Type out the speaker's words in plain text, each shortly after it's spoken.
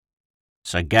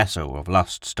Sargasso of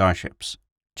Lost Starships.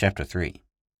 Chapter 3.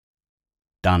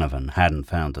 Donovan hadn't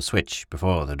found the switch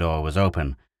before the door was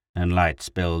open and light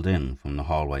spilled in from the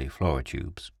hallway floor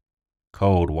tubes.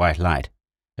 Cold white light,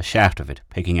 a shaft of it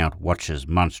picking out Watcher's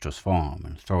monstrous form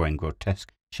and throwing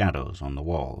grotesque shadows on the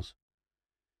walls.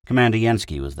 Commander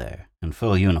Yansky was there, in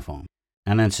full uniform,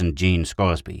 and Ensign Jean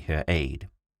Scoresby, her aide.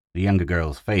 The younger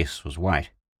girl's face was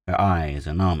white, her eyes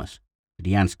enormous, but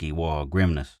Yansky wore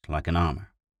grimness like an armor.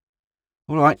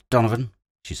 "All right, Donovan,"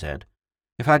 she said.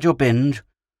 "You've had your binge,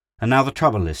 and now the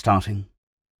trouble is starting.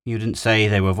 You didn't say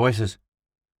they were voices."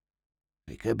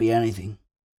 "It could be anything,"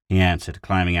 he answered,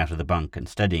 climbing out of the bunk and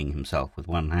steadying himself with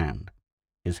one hand.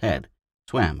 His head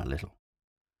swam a little.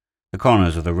 The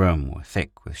corners of the room were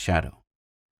thick with shadow.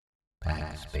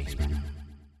 "Back, spaceman.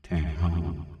 Turn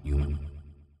home, human."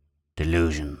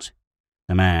 "Delusions."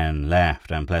 The man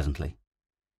laughed unpleasantly.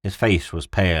 His face was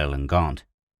pale and gaunt,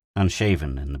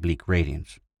 unshaven in the bleak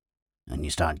radiance. "When you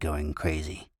start going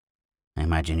crazy, I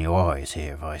imagine you always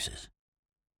hear voices."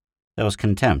 There was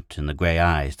contempt in the grey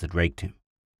eyes that raked him.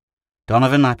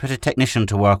 "Donovan, I put a technician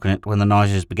to work on it when the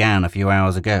noises began a few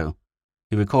hours ago.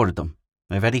 He recorded them.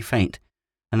 They're very faint,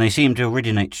 and they seem to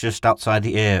originate just outside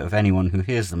the ear of anyone who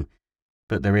hears them,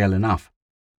 but they're real enough.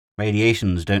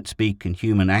 Radiations don't speak in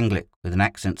human Anglic with an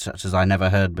accent such as I never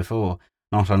heard before,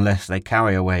 not unless they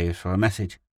carrier waves for a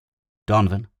message.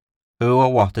 Donovan, who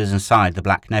or what is inside the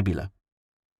Black Nebula?"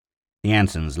 The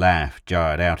ensign's laugh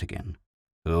jarred out again.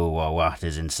 "Who or what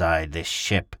is inside this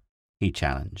ship?" he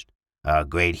challenged. "Our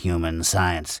great human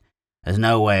science has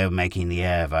no way of making the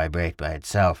air vibrate by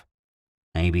itself.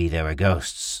 Maybe there are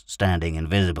ghosts standing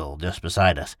invisible just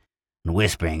beside us and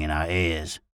whispering in our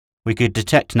ears." "We could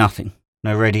detect nothing.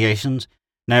 No radiations,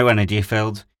 no energy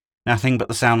fields, nothing but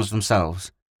the sounds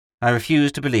themselves. I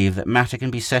refuse to believe that matter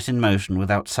can be set in motion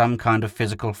without some kind of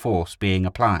physical force being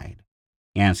applied."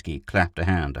 Yansky clapped a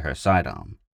hand to her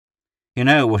sidearm. "You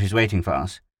know what is waiting for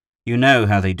us. You know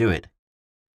how they do it."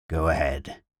 "Go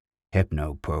ahead.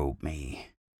 Hypno-probe me.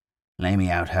 Lay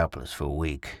me out helpless for a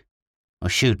week. Or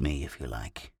shoot me if you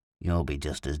like. You'll be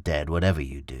just as dead whatever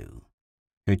you do."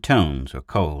 Her tones were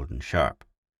cold and sharp.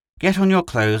 "Get on your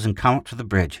clothes and come up to the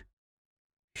bridge."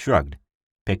 He shrugged,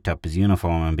 picked up his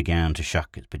uniform and began to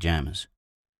shuck his pajamas.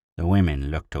 The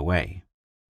women looked away.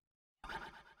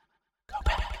 "Go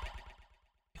back.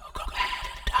 You'll go mad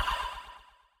and die."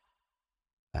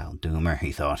 "Valdoomer,"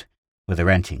 he thought, with a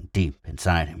wrenching deep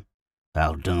inside him.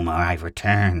 "Valdoomer, I've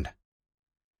returned."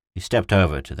 He stepped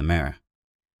over to the mirror.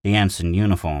 The ensign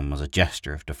uniform was a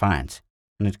gesture of defiance,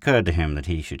 and it occurred to him that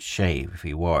he should shave if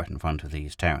he wore it in front of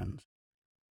these Terrans.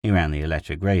 He ran the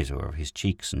electric razor over his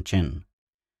cheeks and chin,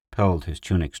 pulled his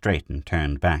tunic straight and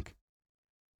turned back.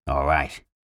 "All right."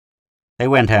 They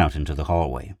went out into the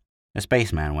hallway. A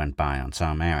spaceman went by on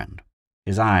some errand.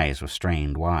 His eyes were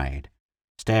strained wide,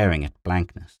 staring at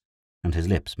blankness, and his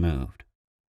lips moved.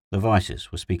 The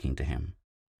voices were speaking to him.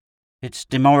 "It's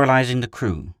demoralizing the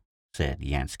crew," said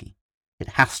Yansky. "It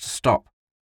has to stop."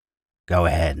 "Go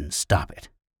ahead and stop it,"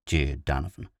 jeered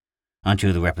Donovan. "Aren't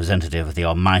you the representative of the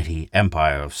almighty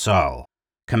Empire of Sol?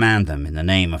 Command them in the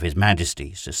name of His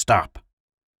Majesty to stop."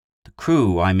 "The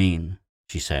crew, I mean,"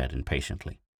 she said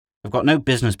impatiently. "They've got no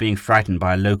business being frightened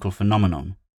by a local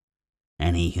phenomenon."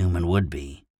 "Any human would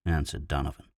be," answered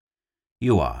Donovan.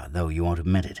 "You are, though you won't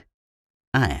admit it.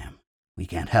 I am. We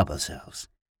can't help ourselves.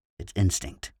 It's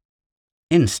instinct."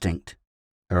 "Instinct?"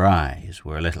 Her eyes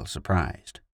were a little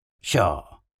surprised.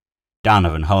 "Sure."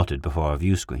 Donovan halted before a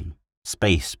view screen.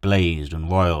 Space blazed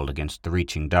and roiled against the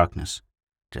reaching darkness.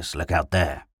 "Just look out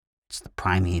there. It's the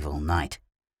primeval night.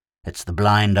 It's the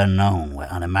blind unknown where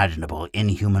unimaginable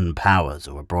inhuman powers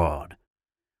are abroad.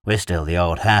 We're still the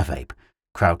old half-ape,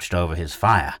 crouched over his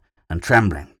fire and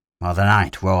trembling while the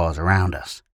night roars around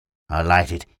us. Our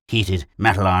lighted, heated,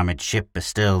 metal-armored ship is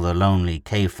still the lonely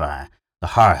cave fire,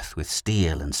 the hearth with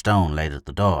steel and stone laid at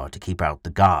the door to keep out the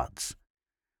gods.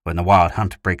 When the wild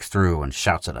hunt breaks through and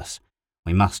shouts at us,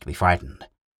 we must be frightened.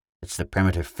 It's the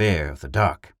primitive fear of the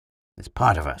dark. It's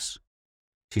part of us."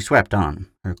 She swept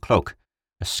on, her cloak,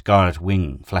 a scarlet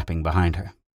wing flapping behind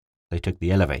her. They took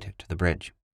the elevator to the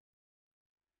bridge.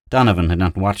 Donovan had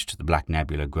not watched the Black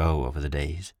Nebula grow over the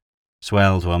days,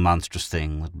 swell to a monstrous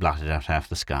thing that blotted out half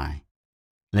the sky.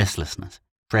 Listlessness,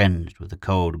 fringed with the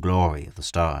cold glory of the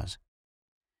stars.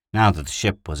 Now that the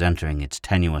ship was entering its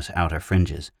tenuous outer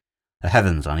fringes, the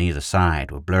heavens on either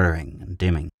side were blurring and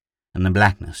dimming, and the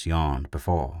blackness yawned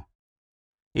before.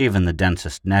 Even the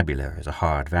densest nebula is a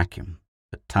hard vacuum,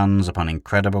 but tons upon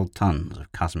incredible tons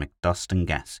of cosmic dust and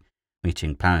gas,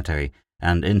 reaching planetary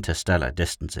and interstellar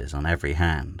distances on every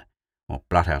hand, or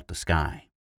blot out the sky.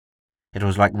 It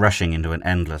was like rushing into an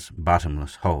endless,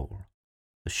 bottomless hole.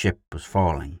 The ship was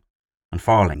falling, and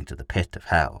falling to the pit of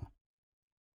hell.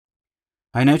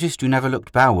 "I noticed you never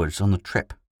looked bowards on the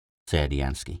trip," said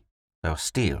Yansky. There was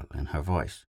steel in her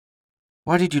voice.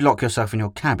 "Why did you lock yourself in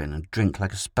your cabin and drink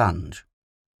like a sponge?"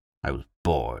 "I was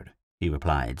bored," he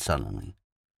replied sullenly.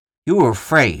 "You were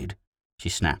afraid," she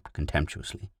snapped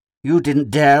contemptuously. "You didn't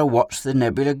dare watch the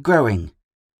nebula growing.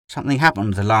 Something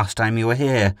happened the last time you were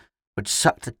here, which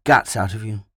sucked the guts out of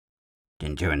you."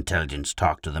 "Didn't your intelligence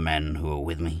talk to the men who were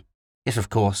with me?" "Yes, of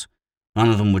course. None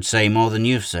of them would say more than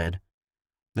you've said.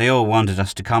 They all wanted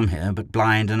us to come here, but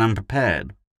blind and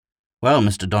unprepared. Well,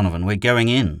 Mr. Donovan, we're going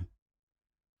in."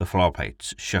 The floor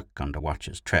plates shook under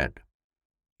Watcher's tread.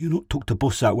 "You not took the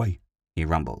bus that way," he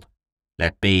rumbled.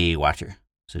 "Let be, Watcher,"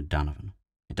 said Donovan.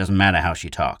 "It doesn't matter how she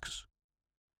talks."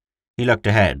 He looked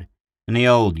ahead, and the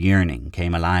old yearning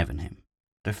came alive in him,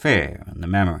 the fear and the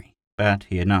memory, but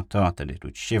he had not thought that it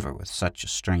would shiver with such a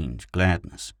strange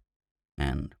gladness.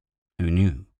 And, who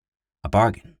knew? A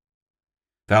bargain.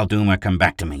 "Valduma, come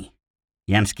back to me."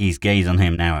 Yansky's gaze on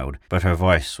him narrowed, but her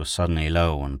voice was suddenly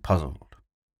low and puzzled.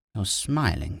 "You're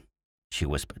smiling," she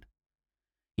whispered.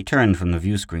 He turned from the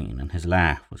view screen, and his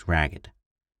laugh was ragged.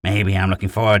 "Maybe I'm looking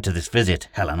forward to this visit,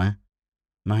 Helena."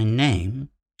 "My name,"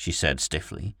 she said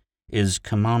stiffly, "is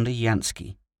Commander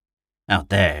Yansky." "Out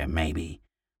there, maybe.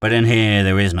 But in here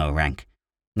there is no rank,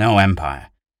 no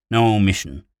empire, no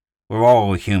mission. We're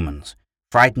all humans,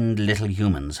 frightened little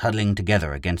humans huddling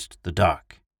together against the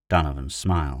dark." Donovan's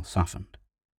smile softened.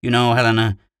 "You know,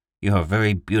 Helena, you have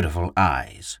very beautiful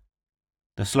eyes."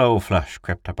 The slow flush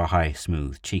crept up her high,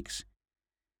 smooth cheeks.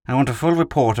 "I want a full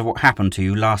report of what happened to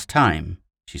you last time,"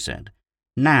 she said.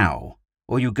 "Now,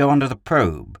 or you go under the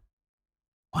probe."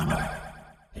 "Wanderer,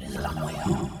 it is a long way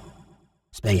home.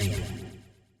 Spaceman,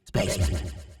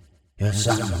 your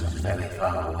son is very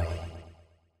far away."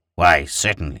 "Why,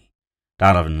 certainly."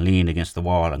 Donovan leaned against the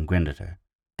wall and grinned at her.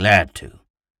 "Glad to.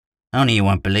 Only you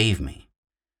won't believe me."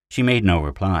 She made no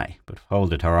reply, but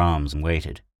folded her arms and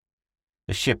waited.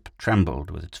 The ship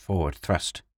trembled with its forward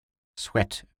thrust.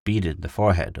 Sweat beaded the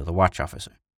forehead of the watch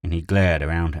officer, and he glared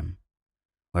around him.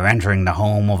 "We're entering the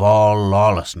home of all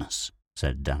lawlessness,"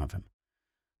 said Donovan.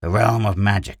 "The realm of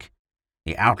magic,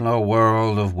 the outlaw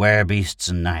world of werebeasts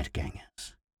and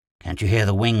nightgangers. Can't you hear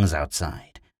the wings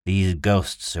outside? These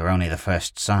ghosts are only the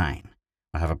first sign.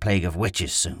 We'll have a plague of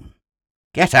witches soon."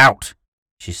 "Get out,"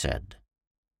 she said.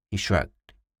 He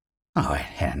shrugged. "All right,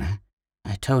 Helena.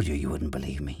 I told you wouldn't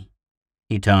believe me."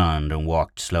 He turned and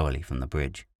walked slowly from the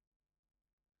bridge.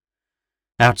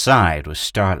 Outside was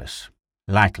starless,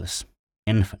 lightless,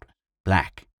 infinite,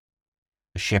 black.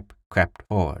 The ship crept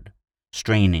forward,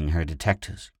 straining her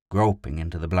detectors, groping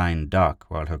into the blind dark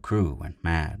while her crew went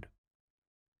mad.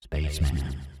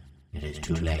 "Spaceman, it is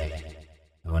too late.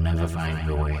 You will never find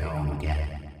your way home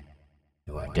again.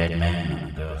 You are dead men on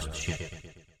a ghost ship,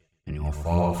 and you will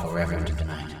fall forever into the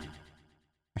night."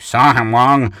 "I saw him,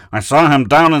 Wong. I saw him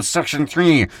down in Section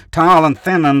 3, tall and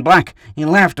thin and black. He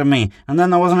laughed at me, and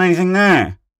then there wasn't anything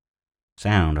there."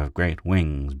 Sound of great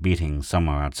wings beating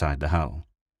somewhere outside the hull.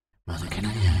 "Mother, can I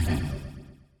have him?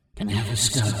 Can I have a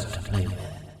skull to play with?"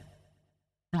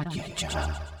 "Not yet,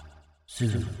 child.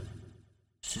 Soon.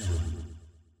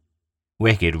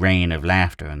 Wicked rain of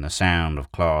laughter and the sound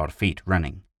of clawed feet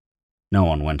running. No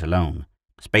one went alone.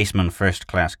 Spaceman First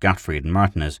Class Gottfried and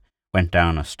Martinez went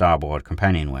down a starboard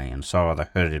companionway and saw the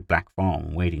hooded black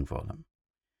form waiting for them.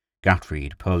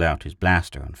 Gottfried pulled out his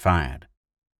blaster and fired.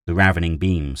 The ravening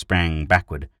beam sprang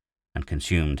backward and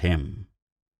consumed him.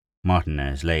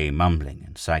 Martinez lay mumbling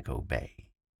in Psycho Bay.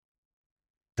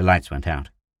 The lights went out.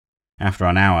 After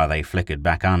an hour they flickered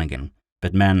back on again,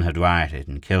 but men had rioted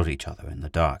and killed each other in the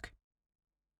dark.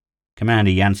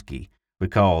 Commander Yansky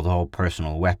recalled all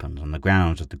personal weapons on the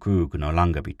grounds that the crew could no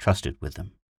longer be trusted with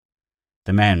them.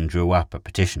 The men drew up a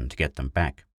petition to get them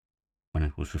back. When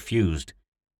it was refused,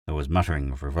 there was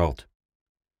muttering of revolt.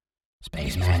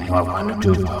 "Spaceman, you have wandered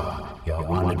too far. You have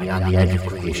wandered beyond the edge of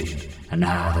creation, and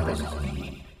now there is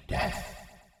only death."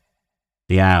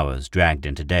 The hours dragged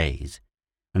into days.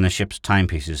 When the ship's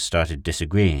timepieces started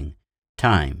disagreeing,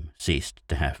 time ceased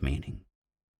to have meaning.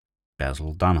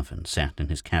 Basil Donovan sat in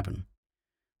his cabin.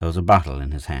 There was a bottle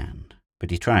in his hand, but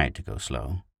he tried to go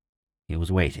slow. He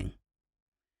was waiting.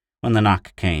 When the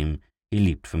knock came, he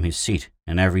leaped from his seat,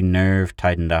 and every nerve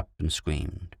tightened up and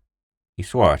screamed. He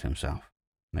swore at himself.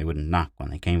 They wouldn't knock when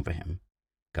they came for him.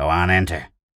 "Go on, enter,"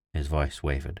 his voice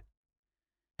wavered.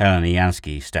 Helena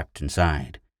Yansky stepped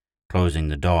inside, closing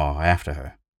the door after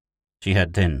her. She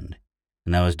had thinned,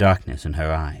 and there was darkness in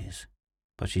her eyes,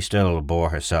 but she still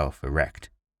bore herself erect.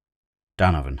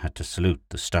 Donovan had to salute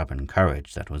the stubborn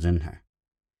courage that was in her.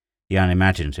 The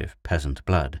unimaginative peasant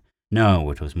blood. No,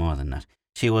 it was more than that.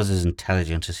 She was as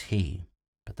intelligent as he,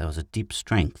 but there was a deep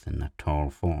strength in that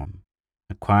tall form,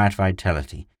 a quiet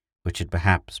vitality which had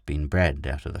perhaps been bred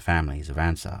out of the families of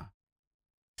Ansar.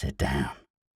 "Sit down,"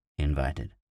 he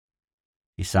invited.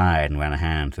 He sighed and ran a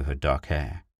hand through her dark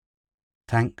hair.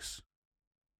 "Thanks."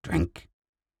 "Drink?"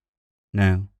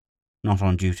 "No, not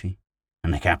on duty."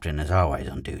 "And the captain is always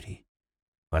on duty.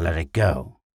 Well, let it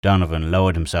go." Donovan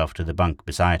lowered himself to the bunk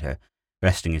beside her,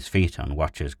 resting his feet on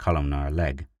Watcher's columnar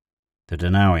leg. The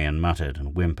Denarian muttered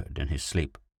and whimpered in his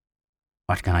sleep.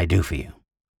 "What can I do for you?"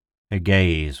 Her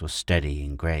gaze was steady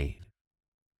and grave.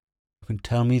 "You can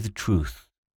tell me the truth."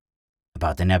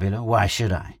 "About the nebula? Why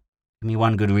should I? Give me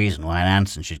one good reason why an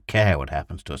Anson should care what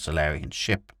happens to a Solarian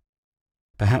ship."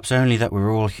 "Perhaps only that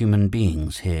we're all human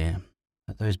beings here,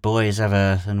 that those boys have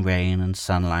earth and rain and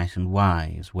sunlight and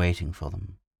wise waiting for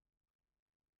them."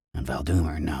 "And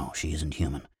Valdumer, no, she isn't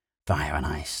human. Fire and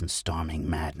ice and storming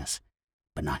madness,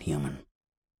 but not human.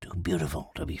 Too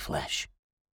beautiful to be flesh."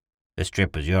 "This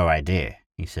trip was your idea,"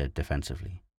 he said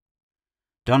defensively.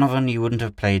 "Donovan, you wouldn't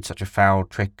have played such a foul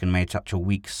trick and made such a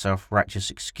weak,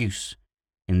 self-righteous excuse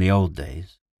in the old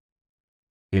days."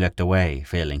 He looked away,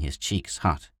 feeling his cheeks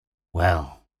hot.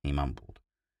 "Well," he mumbled,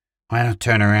 "why not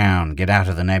turn around, get out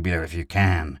of the nebula if you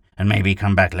can, and maybe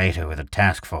come back later with a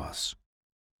task force?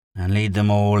 And lead them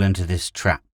all into this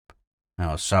trap.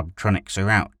 Our subtronics are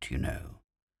out, you know.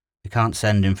 They can't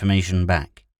send information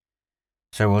back.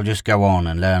 So we'll just go on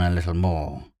and learn a little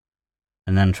more,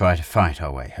 and then try to fight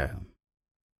our way home."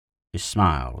 His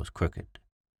smile was crooked.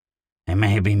 "I may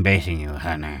have been baiting you,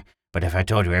 Hunter, but if I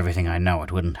told you everything I know,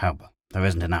 it wouldn't help. There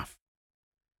isn't enough."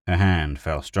 Her hand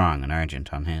fell strong and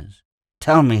urgent on his.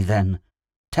 "Tell me, then.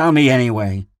 Tell me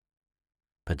anyway."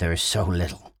 "But there is so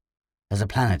little. There's a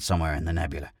planet somewhere in the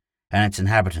nebula, and its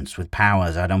inhabitants with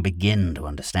powers I don't begin to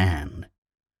understand.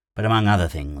 But among other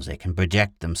things, they can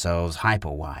project themselves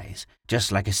hyperwise, just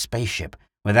like a spaceship,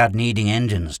 without needing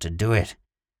engines to do it,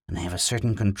 and they have a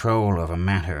certain control over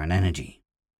matter and energy."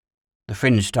 "The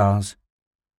fringe stars.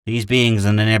 These beings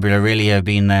in the nebula really have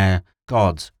been their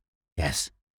gods." "Yes.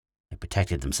 They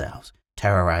protected themselves,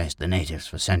 terrorized the natives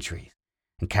for centuries,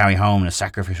 and carry home the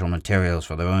sacrificial materials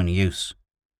for their own use.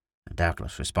 They're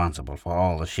doubtless responsible for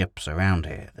all the ships around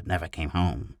here that never came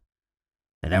home.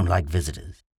 They don't like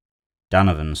visitors."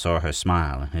 Donovan saw her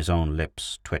smile and his own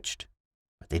lips twitched.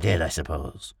 "But they did, I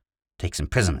suppose. Take some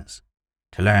prisoners,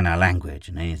 to learn our language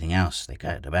and anything else they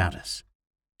got about us."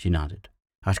 She nodded.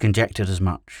 "I'd conjectured as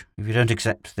much. If you don't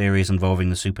accept theories involving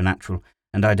the supernatural,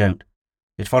 and I don't,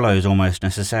 it follows almost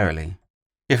necessarily.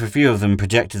 If a few of them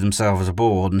projected themselves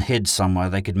aboard and hid somewhere,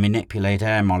 they could manipulate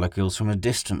air molecules from a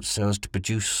distance so as to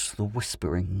produce the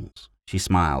whisperings." She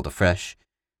smiled afresh,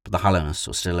 but the hollowness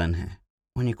was still in her.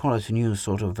 "When you call it a new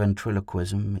sort of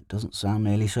ventriloquism, it doesn't sound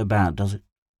nearly so bad, does it?"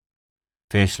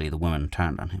 Fiercely, the woman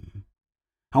turned on him.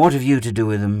 "And what have you to do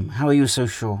with them? How are you so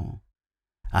sure?"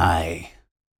 "I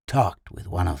talked with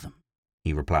one of them,"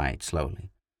 he replied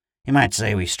slowly. "You might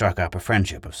say we struck up a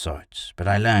friendship of sorts, but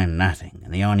I learned nothing,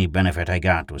 and the only benefit I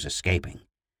got was escaping.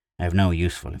 I have no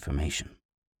useful information."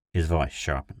 His voice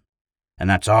sharpened. "And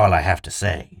that's all I have to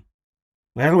say."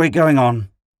 "Where are we going on?"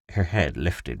 Her head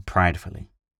lifted pridefully.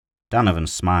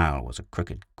 Donovan's smile was a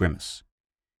crooked grimace.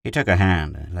 He took her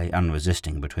hand and lay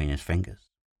unresisting between his fingers.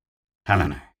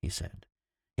 "Helena," he said,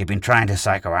 "you've been trying to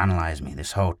psychoanalyze me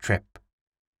this whole trip.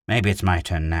 Maybe it's my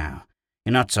turn now.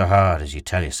 You're not so hard as you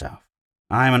tell yourself."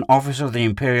 "I'm an officer of the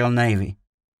Imperial Navy."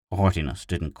 Her haughtiness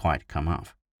didn't quite come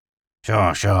off.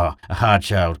 Sure, a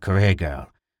hard-shelled career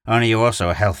girl. Only you're also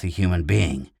a healthy human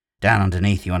being. Down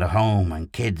underneath you want a home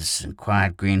and kids and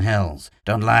quiet green hills.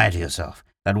 Don't lie to yourself.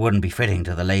 That wouldn't be fitting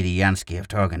to the Lady Yansky of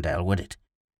Torgendale, would it?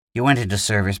 You went into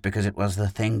service because it was the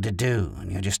thing to do,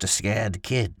 and you're just a scared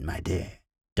kid, my dear."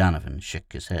 Donovan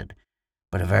shook his head.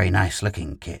 "But a very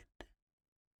nice-looking kid."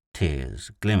 Tears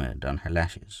glimmered on her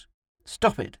lashes.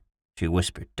 "Stop it," she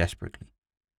whispered desperately.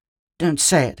 "Don't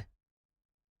say it."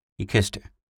 He kissed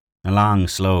her, a long,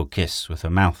 slow kiss with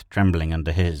her mouth trembling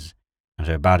under his and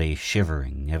her body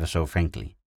shivering ever so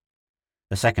faintly.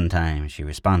 The second time she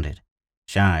responded,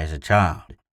 shy as a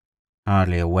child,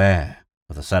 hardly aware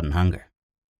of the sudden hunger.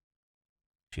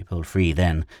 She pulled free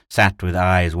then, sat with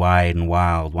eyes wide and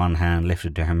wild, one hand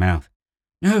lifted to her mouth.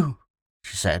 "No,"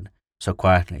 she said, so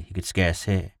quietly he could scarce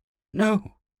hear.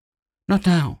 "No, not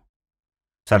now."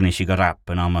 Suddenly she got up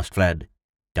and almost fled.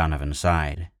 Donovan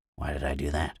sighed. Why did I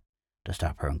do that? To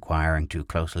stop her inquiring too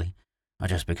closely? Or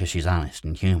just because she's honest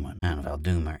and human, and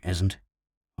Valdumer isn't?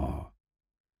 Or...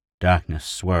 Darkness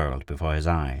swirled before his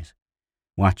eyes.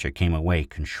 Watcher came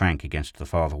awake and shrank against the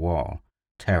farther wall,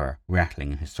 terror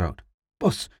rattling in his throat.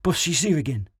 Bus, she's here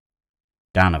again.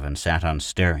 Donovan sat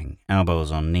unstirring,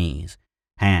 elbows on knees,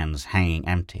 hands hanging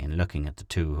empty and looking at the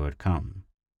two who had come.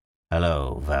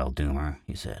 "Hello, Valdoomer,"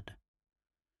 he said.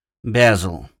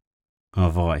 "Basil," her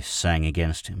voice sang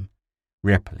against him,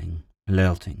 rippling,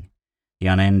 lilting, the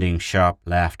unending sharp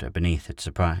laughter beneath its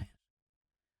surprise.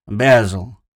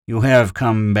 "Basil, you have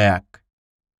come back."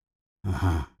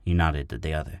 "Uh-huh," he nodded to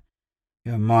the other.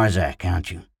 "You're Morzak,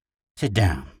 aren't you? Sit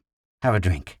down. Have a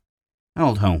drink.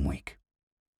 Old home week."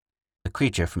 The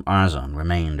creature from Arzon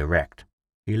remained erect.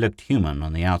 He looked human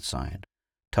on the outside,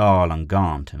 tall and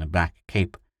gaunt in a black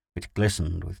cape which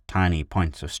glistened with tiny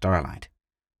points of starlight,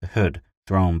 the hood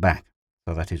thrown back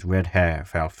so that his red hair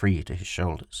fell free to his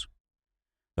shoulders.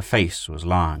 The face was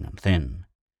long and thin,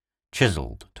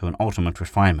 chiseled to an ultimate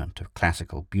refinement of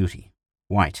classical beauty,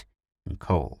 white and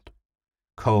cold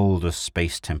as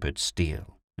space-tempered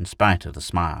steel, in spite of the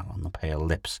smile on the pale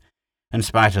lips, in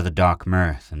spite of the dark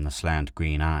mirth in the slant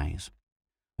green eyes.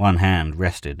 One hand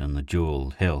rested on the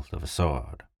jeweled hilt of a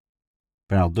sword.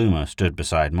 Valdoomer stood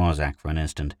beside Morzak for an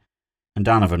instant, and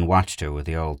Donovan watched her with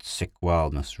the old sick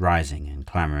wildness rising and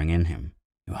clamoring in him.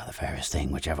 "You are the fairest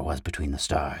thing which ever was between the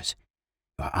stars.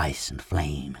 You are ice and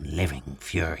flame and living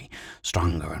fury,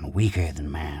 stronger and weaker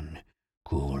than man,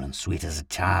 cool and sweet as a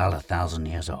child 1,000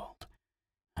 years old.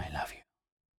 I love you.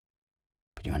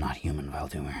 But you are not human,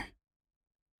 Valdoomer."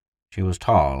 She was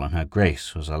tall, and her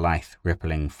grace was a lithe,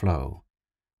 rippling flow,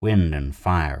 wind and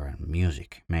fire and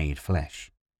music made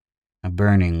flesh, a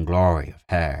burning glory of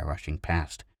hair rushing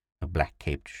past her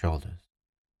black-caped shoulders,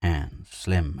 hands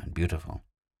slim and beautiful,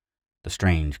 the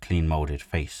strange, clean-molded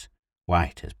face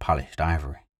white as polished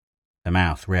ivory, the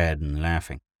mouth red and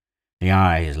laughing, the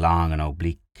eyes long and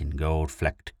oblique and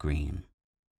gold-flecked green.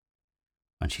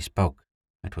 When she spoke,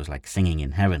 it was like singing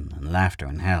in heaven and laughter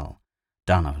in hell.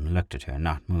 Donovan looked at her,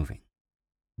 not moving.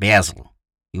 "Basil,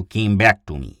 you came back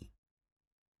to me."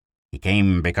 "He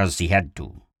came because he had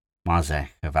to."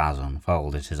 Morzak of Arzon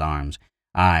folded his arms,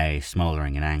 eyes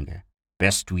smoldering in anger.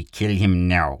 "Best we kill him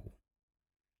now."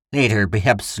 "Later,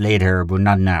 perhaps later, but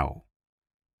not now."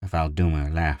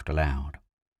 Valdoomer laughed aloud.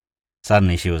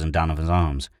 Suddenly she was in Donovan's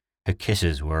arms. Her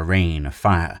kisses were a rain of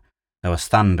fire. There was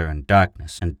thunder and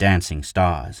darkness and dancing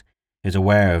stars. He was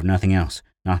aware of nothing else,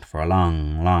 not for a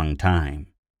long, long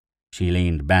time. She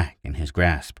leaned back in his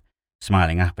grasp,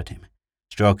 smiling up at him,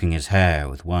 stroking his hair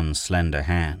with one slender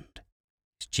hand.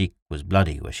 His cheek was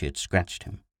bloody where she had scratched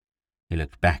him. He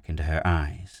looked back into her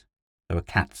eyes. They were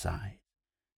cat's eyes,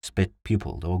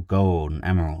 split-pupilled, all gold and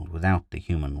emerald without the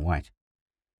human white.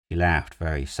 She laughed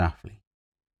very softly.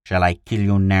 "Shall I kill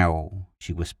you now?"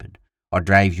 she whispered. "Or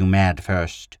drive you mad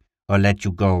first? Or let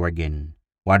you go again?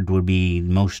 What would be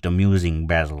most amusing,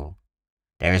 Basil?"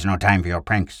 "There is no time for your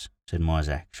pranks," said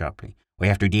Morzak sharply. "We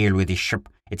have to deal with this ship.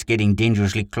 It's getting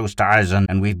dangerously close to Arzon,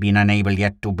 and we've been unable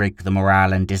yet to break the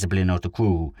morale and discipline of the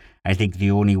crew. I think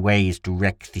the only way is to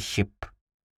wreck the ship."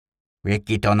 "Wreck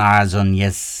it on Arzon,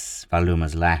 yes."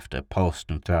 Valdoomer's laughter pulsed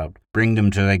and throbbed. "Bring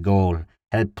them to their goal.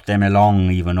 Help them along,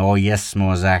 even. Oh, yes,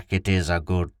 Morzak, it is a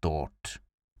good thought."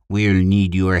 "We'll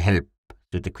need your help,"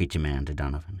 said the creature man to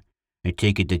Donovan. "I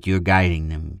take it that you're guiding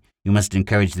them. You must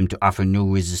encourage them to offer no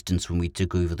resistance when we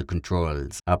took over the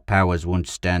controls. Our powers won't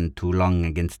stand too long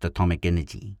against atomic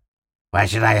energy." "Why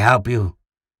should I help you?"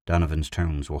 Donovan's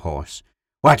tones were hoarse.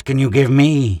 "What can you give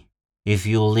me?" "If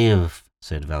you live,"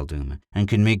 said Valdoomer, "and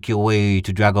can make your way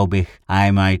to Dragobich,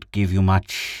 I might give you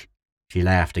much." She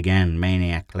laughed again,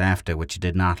 maniac laughter which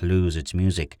did not lose its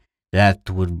music. "That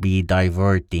would be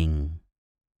diverting."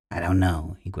 "I don't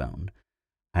know," he groaned.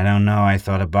 "I don't know. I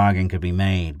thought a bargain could be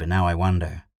made, but now I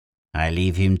wonder." "I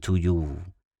leave him to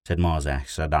you," said Morzak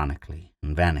sardonically,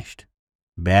 and vanished.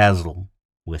 "Basil,"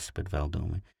 whispered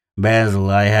Valdoomer. "Basil,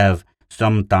 I have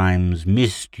sometimes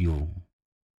missed you."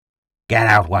 "Get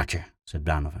out, Watcher," said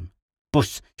Donovan.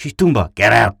 "Bus, she's Tumba,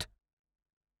 get out."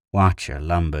 Watcher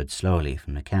lumbered slowly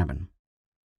from the cabin.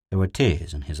 There were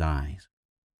tears in his eyes.